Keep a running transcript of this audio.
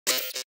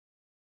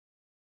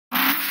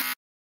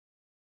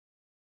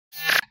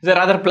It's a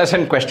rather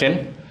pleasant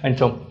question. And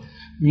so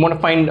we want to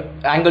find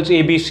angles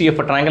ABC of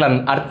a triangle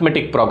and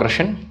arithmetic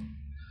progression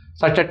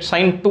such that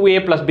sine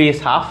 2a plus b is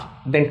half,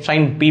 then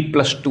sine b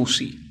plus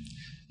 2c.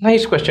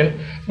 Nice question.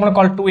 I'm going to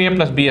call 2a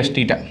plus b as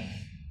theta.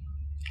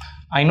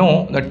 I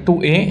know that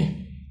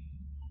 2a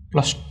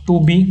plus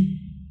 2b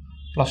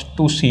plus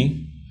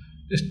 2c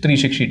is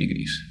 360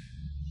 degrees.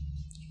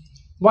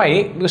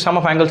 Why? Because the sum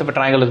of angles of a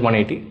triangle is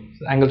 180.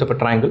 So angles of a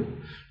triangle,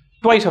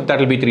 twice of that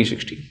will be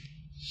 360.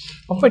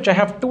 Of which I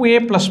have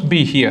 2a plus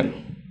b here.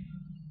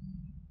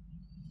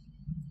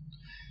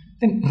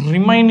 Then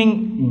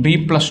remaining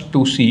b plus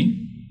 2c,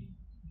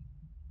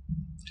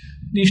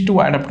 these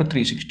two add up to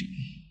 360.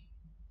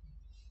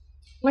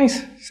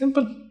 Nice,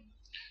 simple.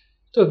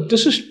 So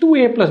this is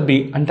 2a plus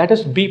b and that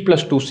is b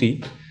plus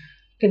 2c.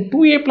 Then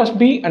 2a plus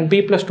b and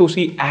b plus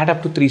 2c add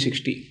up to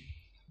 360.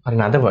 Or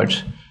in other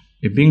words,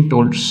 we're being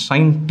told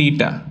sine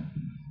theta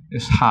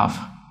is half.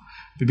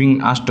 We're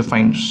being asked to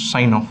find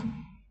sine of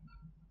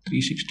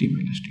 360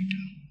 minus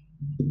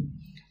theta.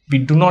 We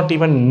do not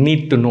even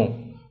need to know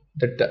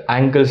that the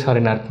angles are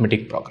in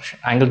arithmetic progression.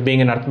 Angles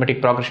being in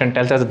arithmetic progression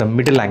tells us that the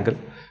middle angle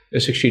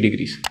is 60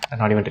 degrees. That's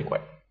not even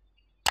required.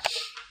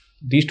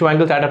 These two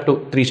angles add up to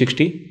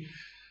 360.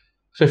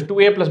 So if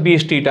 2a plus b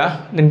is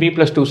theta, then b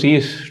plus 2c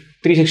is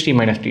 360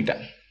 minus theta.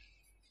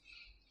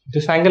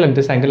 This angle and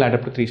this angle add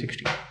up to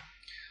 360.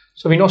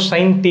 So we know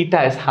sine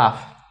theta is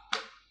half.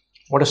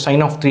 What is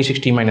sine of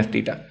 360 minus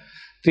theta?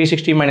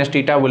 360 minus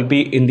theta will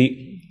be in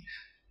the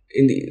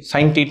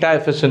sine theta,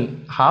 if it's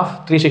in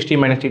half, 360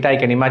 minus theta, I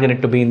can imagine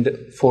it to be in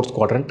the fourth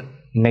quadrant,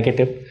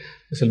 negative.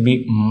 This will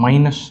be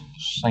minus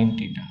sine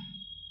theta.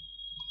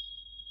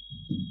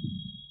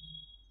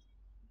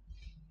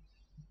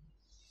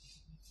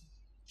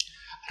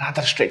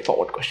 Rather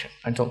straightforward question.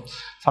 And so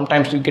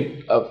sometimes you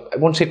get, I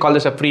won't say call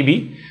this a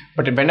freebie,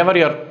 but whenever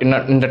you're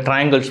in the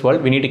triangles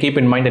world, we need to keep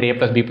in mind that a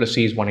plus b plus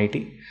c is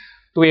 180.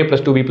 2a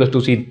plus 2b plus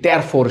 2c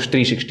therefore is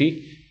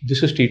 360.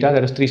 This is theta,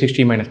 that is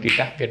 360 minus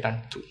theta. We are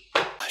done too.